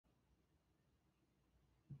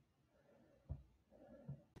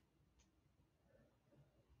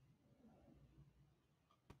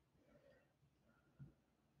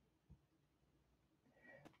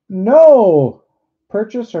No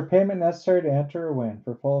purchase or payment necessary to enter or win.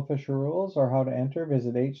 For full official rules or how to enter,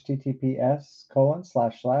 visit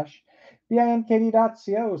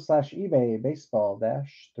https://binkd.co/eBay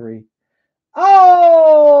baseball-3.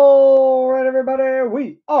 All right, everybody,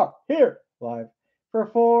 we are here live for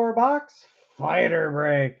 4-box fighter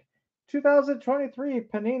break 2023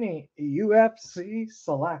 Panini UFC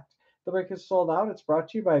Select. The break is sold out. It's brought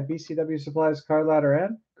to you by BCW Supplies Card Ladder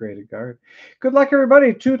and Graded Card. Good luck,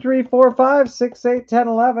 everybody. 2, 3, 4, 5, 6, 8, 10,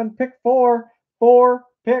 11. Pick 4. 4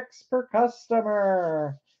 picks per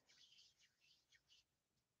customer.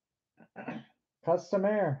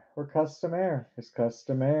 Customer. We're customer. It's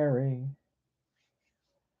customary.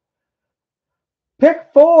 Pick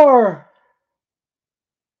 4.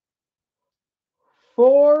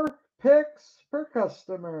 4 picks per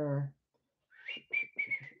customer.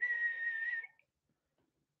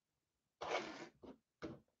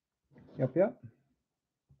 Yep.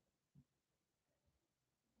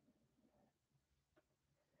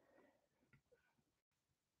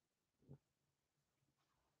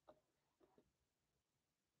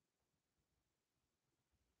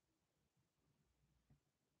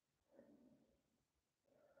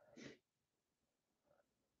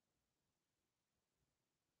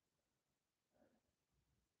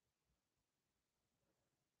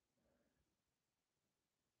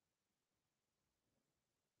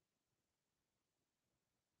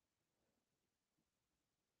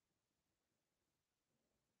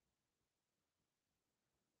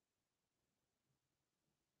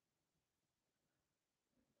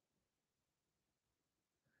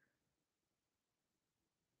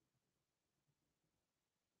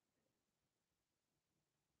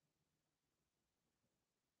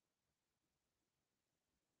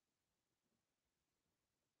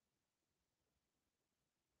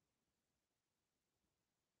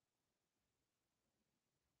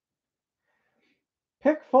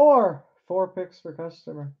 Pick 4. 4 picks per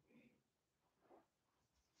customer.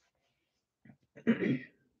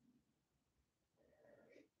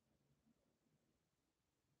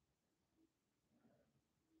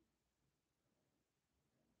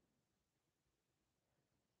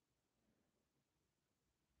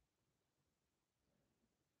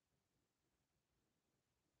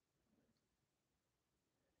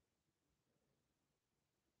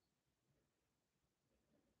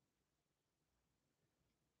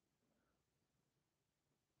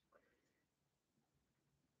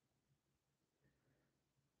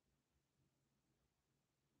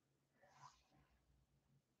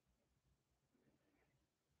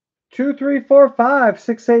 2, 3, 4, 5,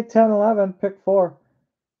 6, 8, 10, 11. Pick 4.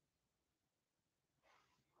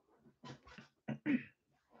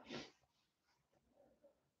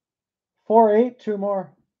 4, 8. 2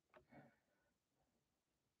 more.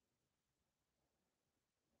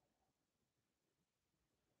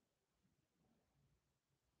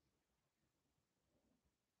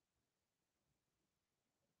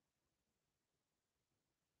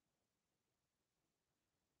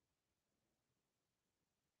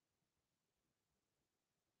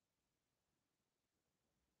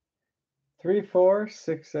 3, 4,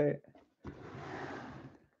 6, 8.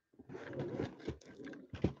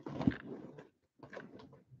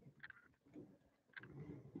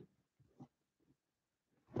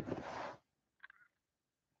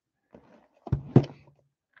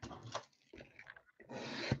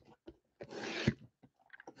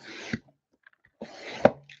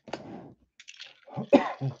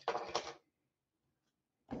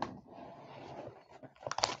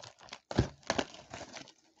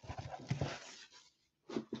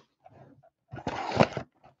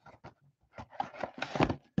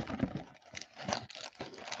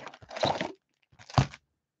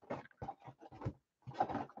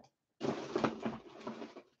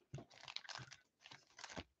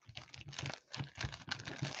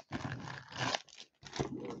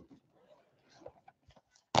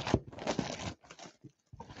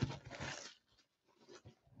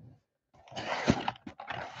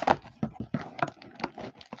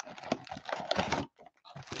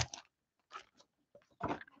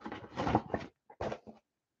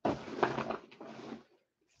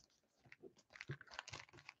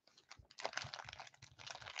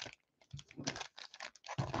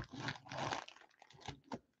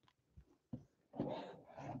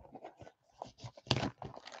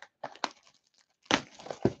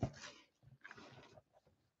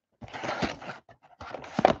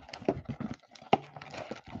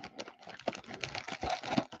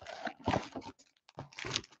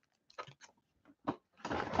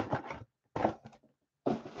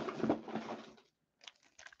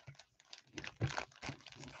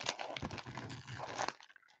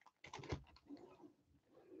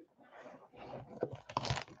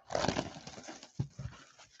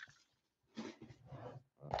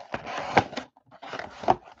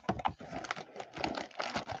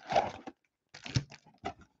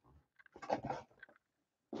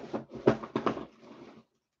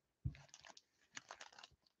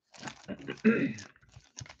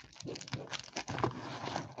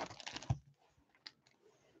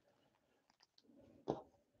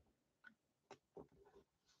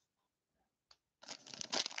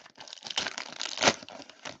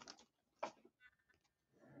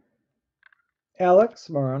 Alex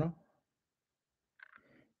Morano,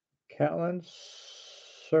 Catlin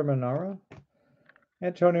Sermonara,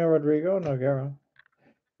 Antonio Rodrigo Noguera,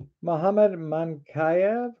 Mohamed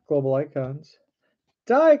Mankayev, Global Icons,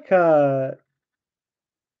 die cut,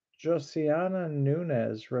 Josiana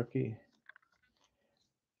Nunez, rookie.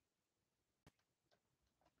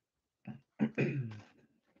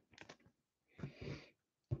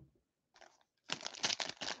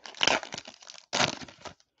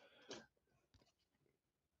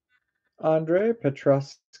 Andre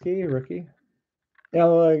Petrosky, rookie.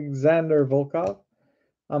 Alexander Volkov,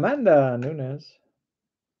 Amanda Nunez,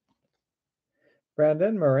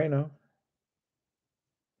 Brandon Moreno,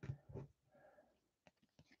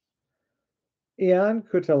 Ian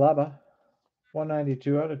Kutalaba,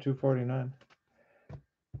 192 out of 249.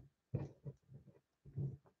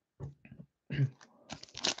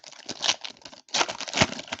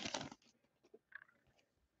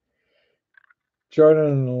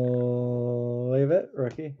 Jordan Leavitt,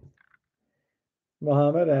 rookie.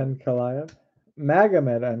 Mohammed Ankalaev,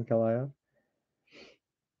 Magomed Ankalaev,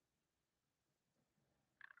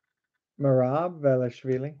 Marab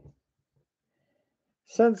Velishvili,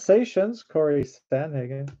 Sensations, Corey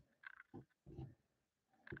Sandhagen,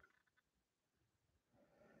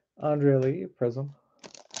 Andre Lee, Prism,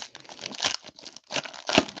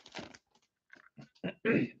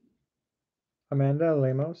 Amanda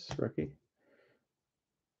Lemos, rookie.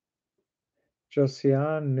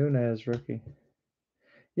 Josiane Nunez, rookie.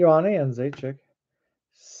 Ioane and Zacic,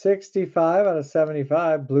 65 out of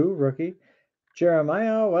 75, blue, rookie.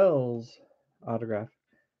 Jeremiah Wells, autograph.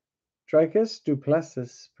 Dricus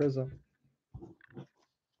Duplessis, Prism.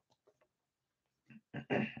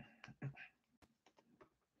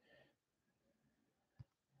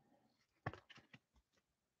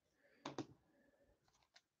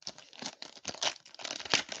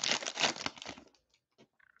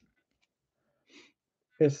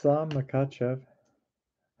 Islam Makachev,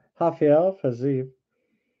 Rafael Fazib,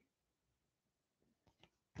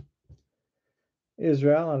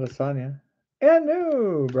 Israel Adesanya, and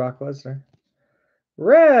new Brock Lesnar.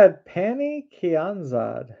 Red Panny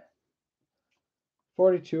Kianzad,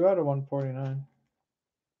 42 out of 149.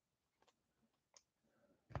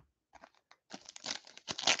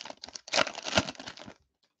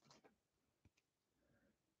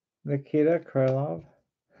 Nikita Krylov,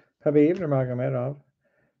 Habib Nurmagomedov,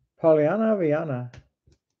 Poliana Viana,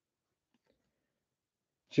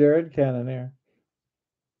 Jared Cannonier,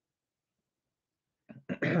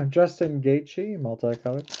 Justin Gaethje,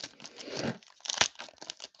 multicolored.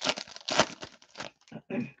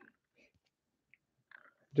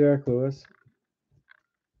 Derek Lewis,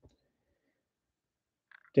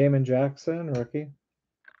 Damon Jackson, rookie.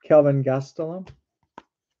 Kelvin Gastelum,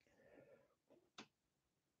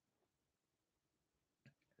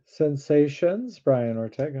 Sensations, Brian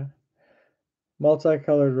Ortega,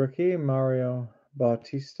 multicolored rookie, Mario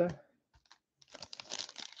Bautista,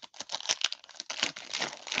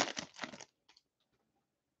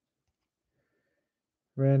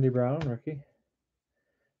 Randy Brown, rookie.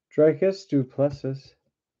 Dricus Duplessis,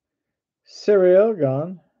 Cyril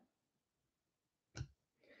Gone,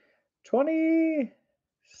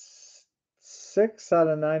 26 out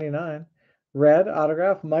of 99. Red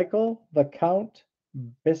autograph, Michael the Count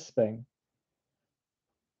Bisping.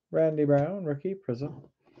 Randy Brown, rookie, Prism.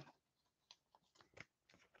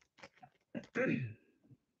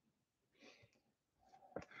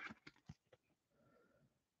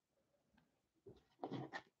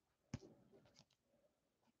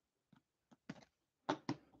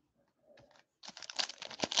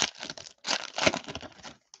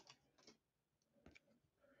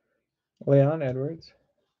 Leon Edwards,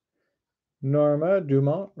 Norma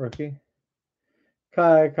Dumont, rookie.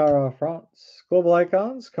 Kai Kara France, Global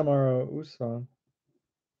Icons, Kamaru Usman.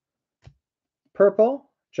 Purple,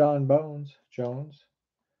 John Jones,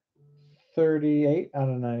 38 out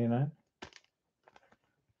of 99.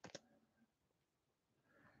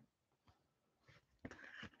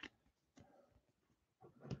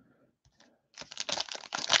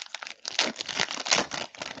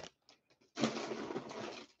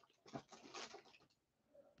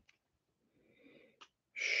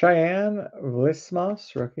 Cheyenne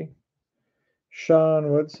Vlismas, rookie.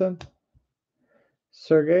 Sean Woodson,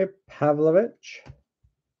 Sergey Pavlovich,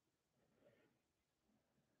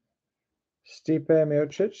 Stipe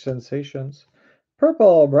Miocic, Sensations.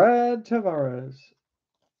 Purple, Brad Tavares.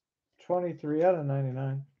 23 out of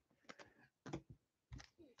 99.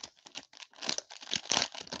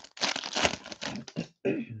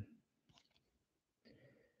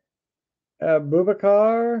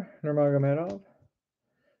 Abubakar Nurmagomedov.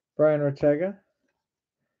 Brian Ortega.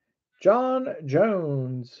 John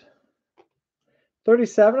Jones.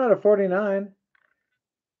 37 out of 49.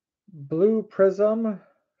 Blue Prism.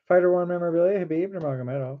 Fighter 1 memorabilia. Habib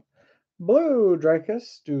Nurmagomedov. Blue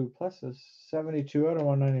Dreykus Duplessis. 72 out of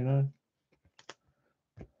 199.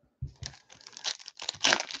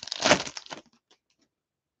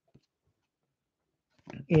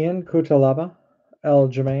 Ian Kutalaba.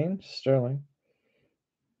 Aljamain Sterling.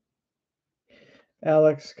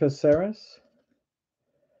 Alex Caceres.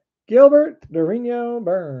 Gilbert Dorino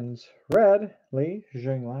Burns. Red Li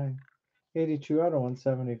Jinglang. 82 out of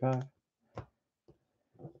 175.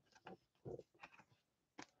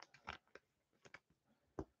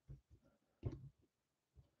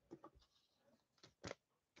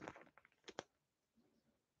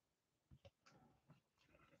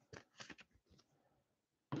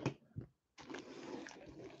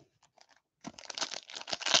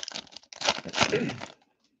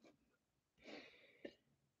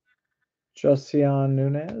 Josian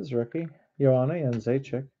Nunez, rookie. Joanna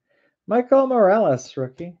Jędrzejczyk. Michael Morales,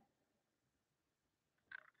 rookie.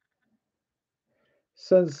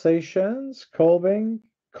 Sensations, Colby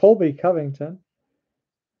Covington.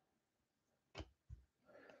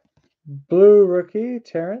 Blue rookie,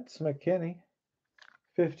 Terrence McKinney.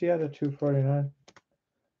 50 out of 249.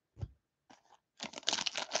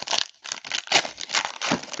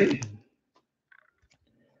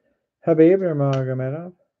 Habib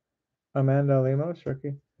Nurmagomedov. Amanda Lemos,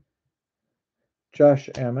 rookie. Josh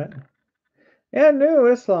Emmett. And new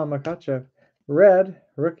Islam Makhachev. Red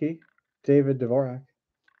rookie, David Dvorak.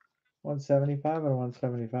 175 out of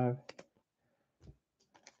 175.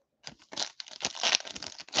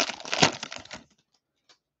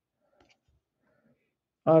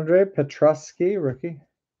 Andre Petrosky, rookie.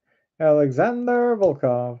 Alexander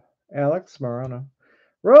Volkov. Alex Morano.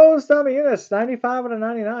 Rose Namajunas, 95 out of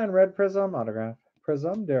 99. Red Prism autograph.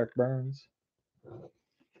 Prism, Derek Burns.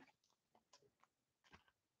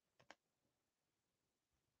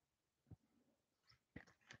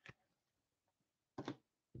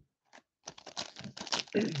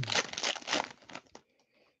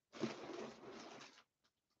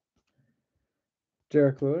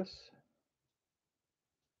 Derek Lewis.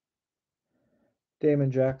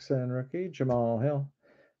 Damon Jackson, rookie. Jamal Hill.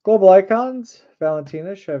 Global Icons,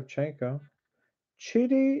 Valentina Shevchenko.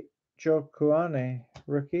 Chidi Jokuane,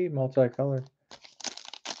 rookie, multicolored.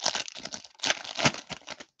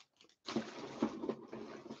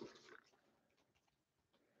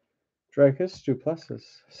 Dreykus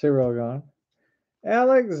Duplessis. Cyril Gone.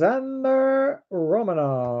 Alexander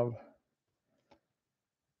Romanov.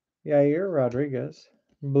 Yair Rodriguez.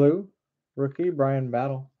 Blue, rookie, Brian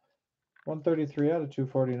Battle. 133 out of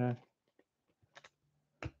 249.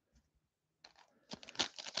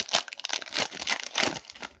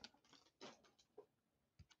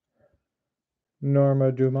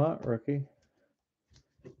 Norma Dumont, rookie.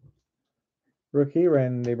 Rookie,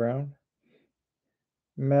 Randy Brown.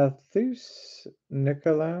 Matheus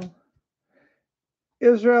Nicolau.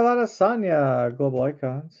 Israel Adesanya, Global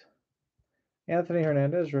Icons. Anthony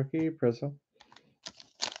Hernandez, rookie, Prism.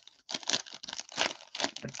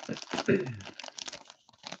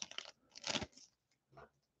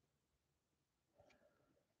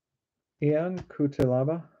 Ian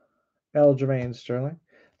Kutilaba. Aljamain Sterling.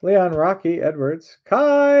 Leon Rocky Edwards.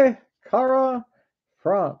 Kai Kara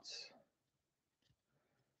France.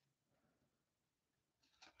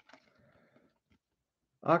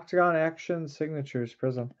 Octagon Action Signatures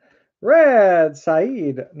Prism. Red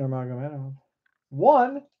Saeed Nurmagomedov.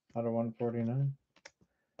 1 out of 149.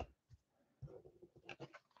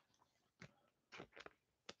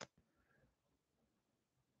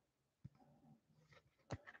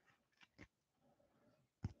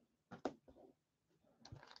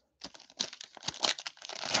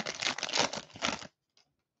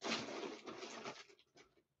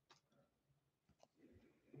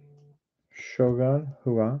 Shogun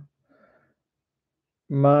Hua.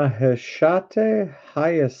 Maheshate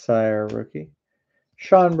Hayasire, rookie.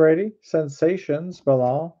 Sean Brady. Sensations,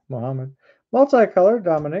 Bilal Muhammad. Multicolor,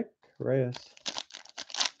 Dominic Reyes.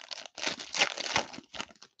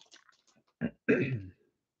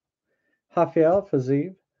 Rafael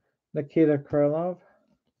Fazeev. Nikita Krylov.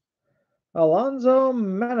 Alonzo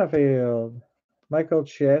Manifield. Michael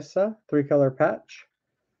Chiesa. 3-color patch.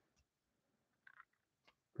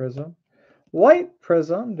 Prism. White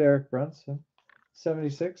Prism, Derek Brunson.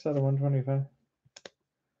 76 out of 125.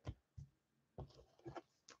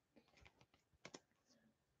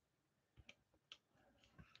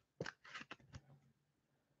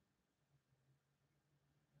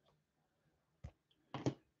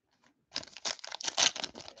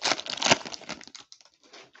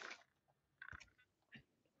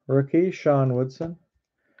 Rookie, Sean Woodson.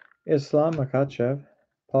 Islam Makhachev.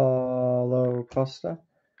 Paulo Costa.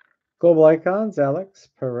 Global Icons, Alex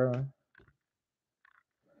Pereira.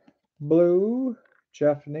 Blue,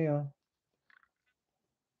 Jeff Neal.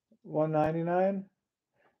 199?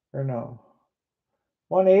 Or no?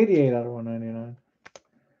 188 out of 199.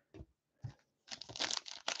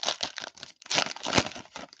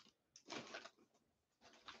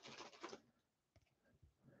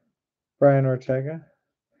 Brian Ortega.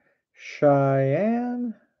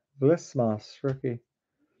 Cheyenne Blismas, rookie.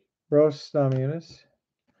 Rose Namunis.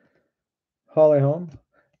 Holly Holm.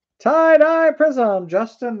 Tie-dye Prism,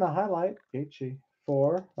 Justin the highlight. Gaethje,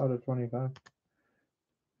 4 out of 25.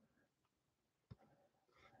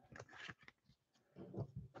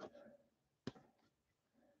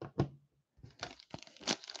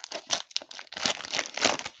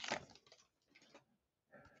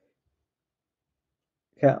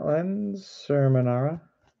 Catlin Sermonara.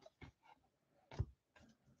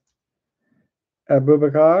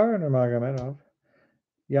 Abubakar Nurmagomedov.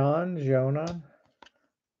 Jan Jonan.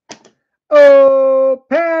 Oh,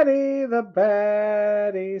 Patty the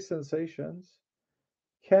Batty Sensations.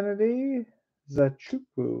 Kennedy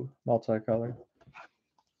Zachukwu, multicolor.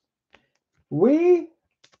 We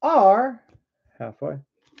are halfway.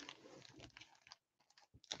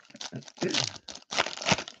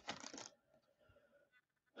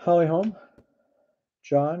 Holly Holm.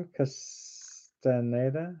 John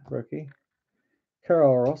Castaneda, rookie.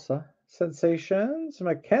 Carol Rosa. Sensations.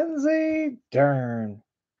 Mackenzie Dern.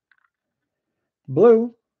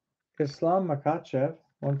 Blue. Islam Makhachev.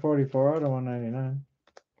 144 out of 199.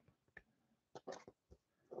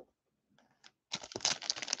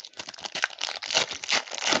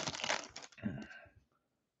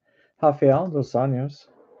 Rafael Dos Anjos.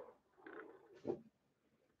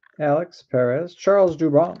 Alex Perez. Charles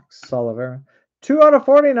Dubronx. Oliveira. 2 out of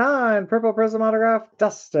 49. Purple Prism autograph.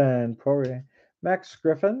 Dustin Poirier. Max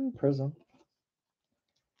Griffin. Prism.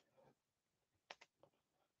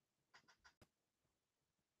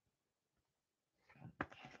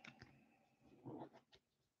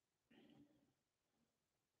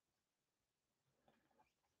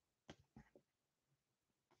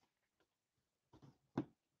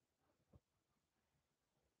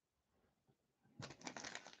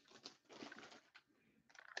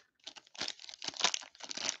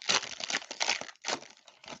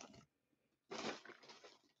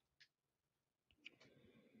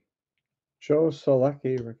 Joe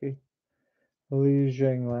Solecki, rookie. Li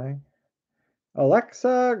Jingliang.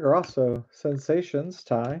 Alexa Grosso. Sensations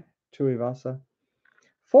tie. Tuivasa.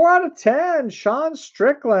 4 out of 10. Sean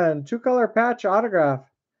Strickland. 2-color patch autograph.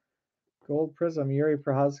 Gold Prism. Yuri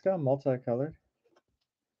Prochazka. Multicolored.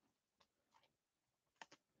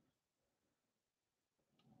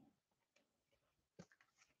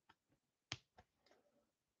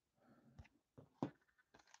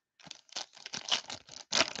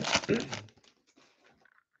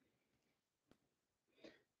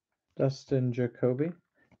 Dustin Jacoby.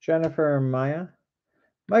 Jennifer Maya.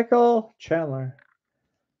 Michael Chandler.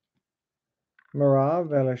 Marav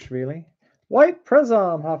Velishvili. White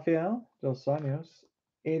Prism. Rafael Dos Anjos.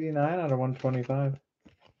 89 out of 125.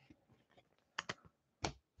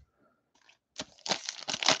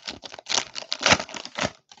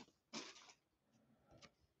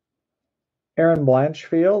 Aaron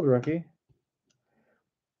Blanchfield, rookie.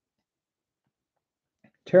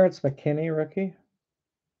 Terrence McKinney, rookie.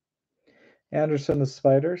 Anderson the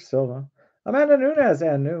Spider, Silva. Amanda Nunes,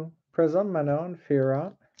 and new. Prism, Manon,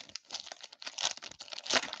 Fiorot.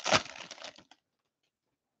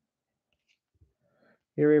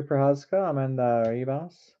 Yuri Prochazka, Amanda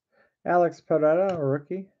Ribas. Alex Pereira,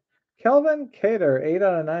 rookie. Kelvin Cater, 8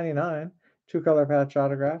 out of 99. 2-color patch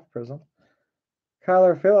autograph, Prism.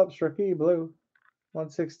 Kyler Phillips, rookie, blue.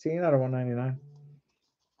 116 out of 199.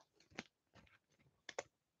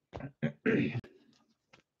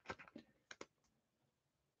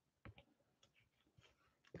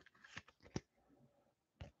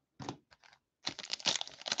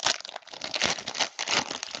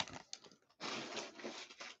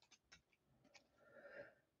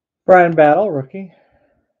 Brian Battle, rookie.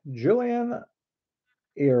 Julian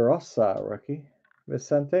Irosa, rookie.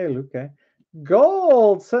 Vicente Luque.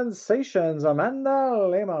 Gold Sensations, Amanda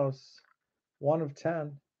Lemos. 1 of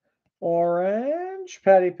 10. Orange,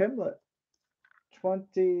 Patty Pimblett.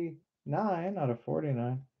 29 out of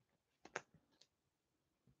 49.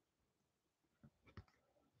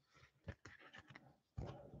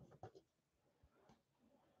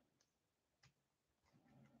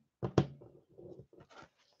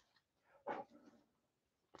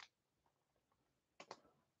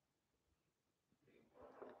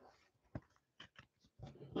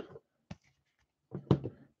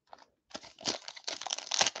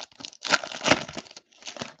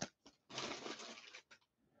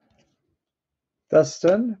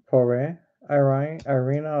 Dustin Poirier,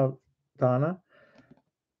 Irina Donna,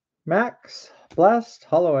 Max, Blessed,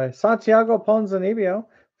 Holloway, Santiago Ponzinibbio,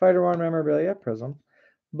 Fighter One Memorabilia, Prism.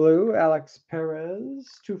 Blue, Alex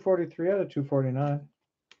Perez, 243 out of 249.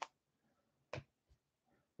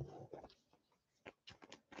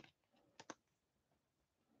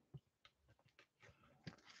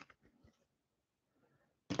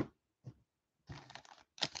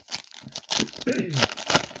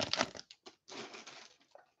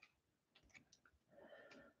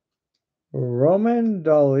 Roman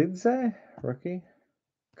Dolidze, rookie.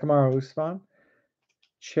 Kamaru Usman.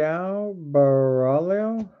 Ciao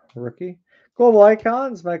Baralio, rookie. Global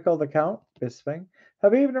Icons, Michael the Count, Bisping.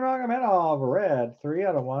 Habib Nurmagomedov, red, 3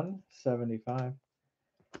 out of 175.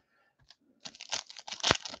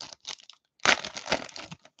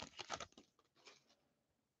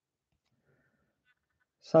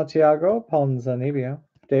 Santiago Ponzinibbio,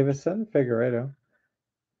 Davison Figueiredo,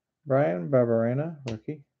 Brian Barberena,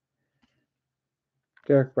 rookie.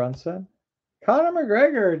 Derek Brunson. Conor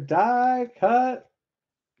McGregor, die cut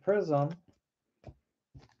prism.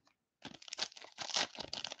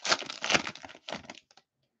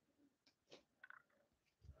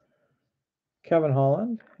 Kevin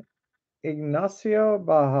Holland. Ignacio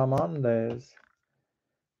Bahamondes.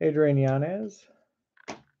 Adrian Yanez.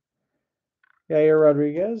 Yair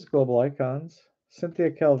Rodriguez, Global Icons. Cynthia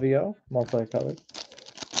Calvillo, multicolored.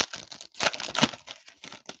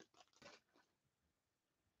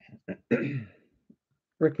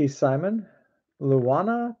 Ricky Simon.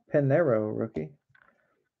 Luana Pinheiro, rookie.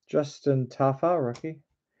 Justin Tafa, rookie.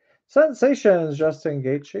 Sensations, Justin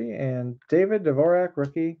Gaethje and David Dvorak,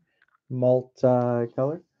 rookie,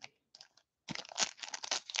 multicolored.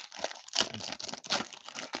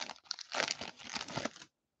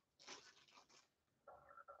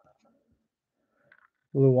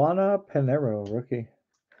 Luana Pinheiro, rookie.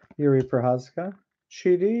 Yuri Prohaska.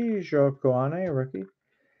 Chidi Jokoane, rookie.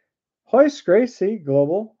 Hoist Gracie,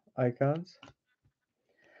 Global Icons.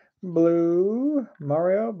 Blue,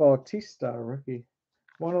 Mario Bautista, rookie.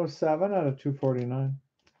 107 out of 249.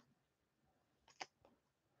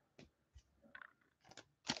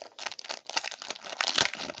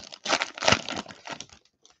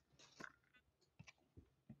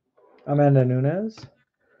 Amanda Nunes.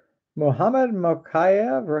 Mohamed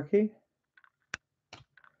Mokayev, rookie.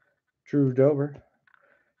 Drew Dober.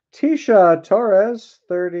 Tisha Torres,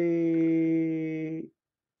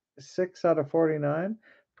 36 out of 49.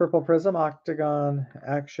 Purple Prism, Octagon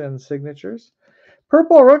Action Signatures.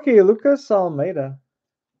 Purple Rookie, Lucas Almeida,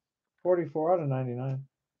 44 out of 99.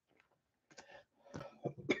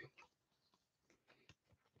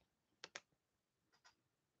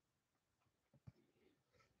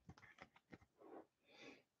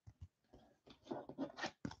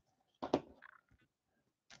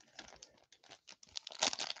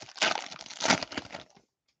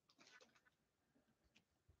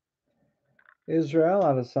 Israel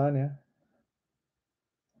Adesanya.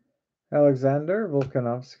 Alexander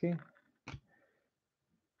Volkanovski.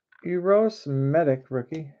 Eros Medic,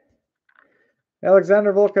 rookie.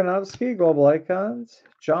 Alexander Volkanovski, Global Icons.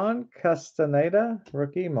 John Castaneda,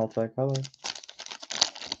 rookie, multicolor.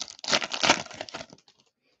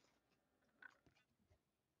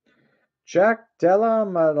 Jack Della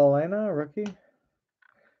Maddalena, rookie.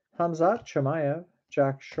 Hamzat Chimaev,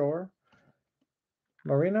 Jack Shore.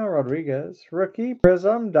 Marina Rodriguez, rookie.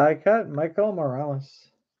 Prism, die cut, Michael Morales.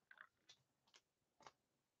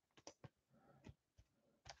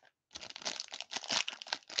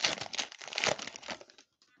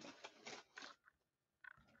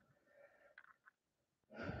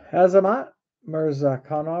 Azamat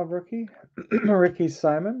Mirzakhanov, rookie. Ricky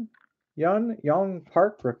Simon. Young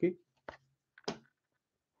Park, rookie.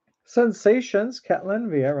 Sensations, Ketlin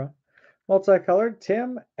Vieira. Multicolored,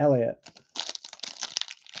 Tim Elliott.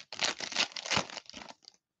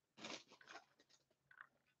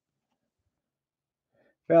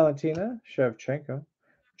 Valentina Shevchenko.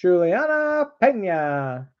 Juliana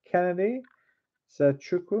Pena. Kennedy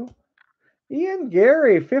Zechukwu. Ian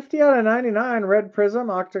Gary, 50 out of 99. Red Prism,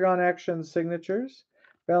 Octagon Action Signatures.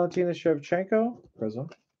 Valentina Shevchenko, Prism.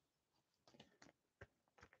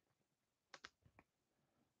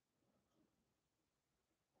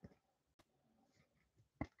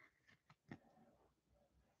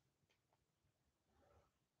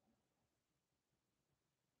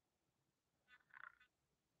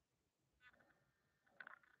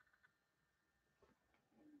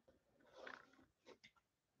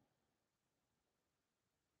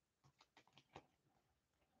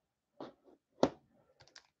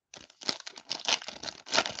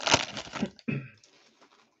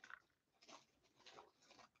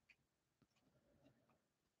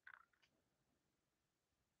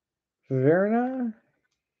 Verna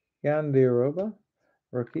Gandiroba,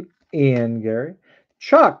 rookie. Ian Gary.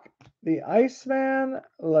 Chuck, the Iceman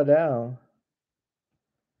Liddell.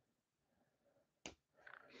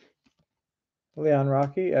 Leon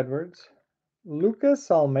Rocky Edwards.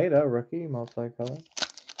 Lucas Almeida, rookie, multicolor.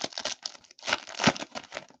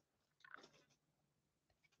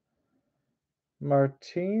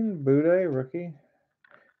 Martin Bude, rookie.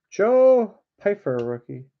 Joe Pfeiffer,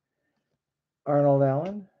 rookie. Arnold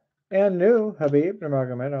Allen. And new, Habib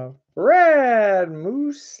Nurmagomedov. Red,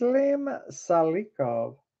 Muslim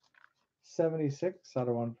Salikov. 76 out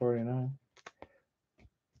of 149.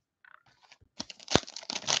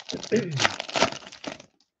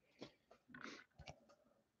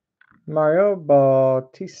 Mario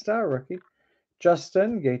Bautista, rookie.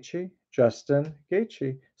 Justin Gaethje.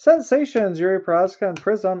 Sensations, Yuri Prohaska and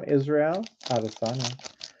Prism, Israel Adesanya.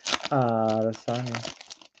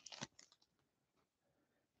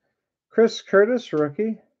 Chris Curtis,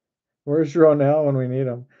 rookie. Where's Ronell when we need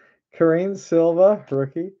him? Karine Silva,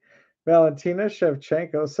 rookie. Valentina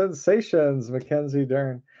Shevchenko, sensations, Mackenzie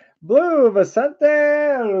Dern. Blue, Vicente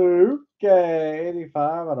Luque,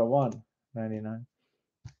 85 out of 199.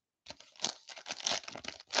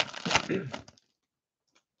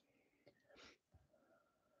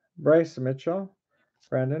 Bryce Mitchell,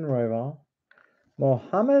 Brandon Royval.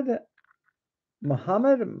 Mohammed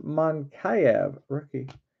Monkayev, rookie.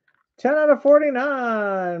 10 out of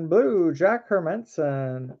 49. Blue, Jack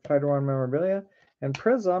Hermanson, Fighter One memorabilia. And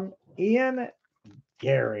Prism, Ian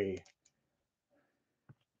Gary.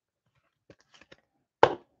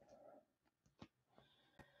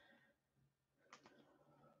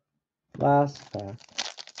 Last pack.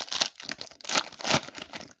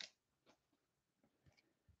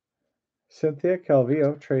 Cynthia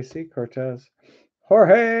Calvillo, Tracy Cortez.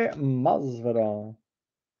 Jorge Masvidal.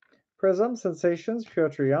 Prism, Sensations,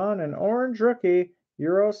 Piotr Jan, and Orange Rookie,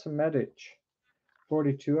 Euros Medic.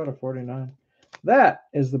 42 out of 49. That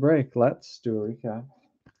is the break. Let's do a recap.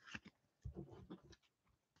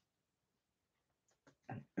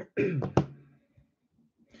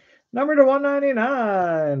 Number to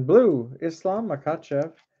 199, blue, Islam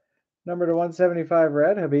Makhachev. Number to 175,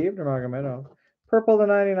 red, Habib Nurmagomedov. Purple to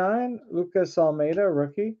 99, Lucas Almeida,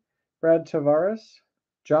 rookie. Brad Tavares,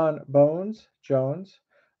 John Bones Jones.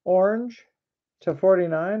 Orange to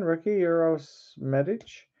 49, rookie, Euros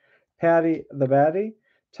Medic. Patty the Batty.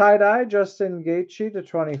 Tie-dye, Justin Gaethje to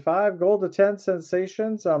 25. Gold to 10,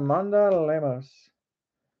 Sensations, Amanda Lemos.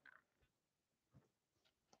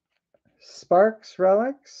 Sparks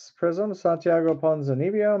Relics, Prism, Santiago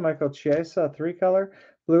Ponzinibbio, Michael Chiesa, 3-color.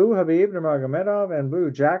 Blue, Habib Nurmagomedov, and blue,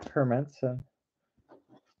 Jack Hermanson.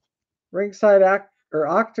 Ringside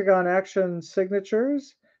Octagon Action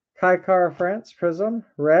Signatures, Kaikar France, Prism.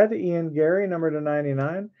 Red, Ian Gary, number to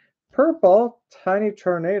 99. Purple, Tiny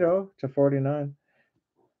Tornado to 49.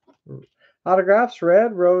 Autographs,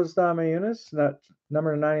 red, Rose Namajunas,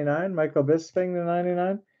 number 99. Michael Bisping to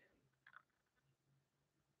 99.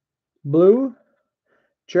 Blue,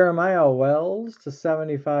 Jeremiah Wells to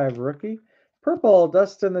 75, rookie. Purple,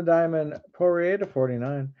 Dustin the Diamond Poirier to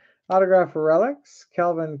 49. Autograph Relics,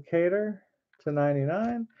 Calvin Cater to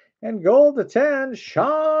 99. And gold to 10,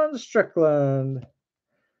 Sean Strickland.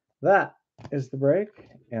 That is the break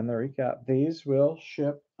and the recap. These will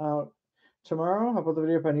ship out tomorrow. I'll put the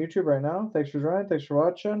video up on YouTube right now. Thanks for joining. Thanks for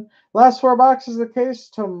watching. Last 4 boxes of the case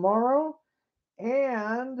tomorrow.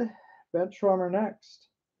 And Benchwarmer next.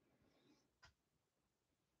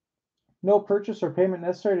 No purchase or payment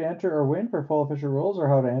necessary to enter or win. For full official rules or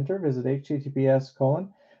how to enter, visit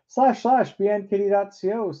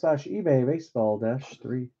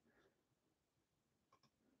https://bnkitty.co/ebaybaseball-3.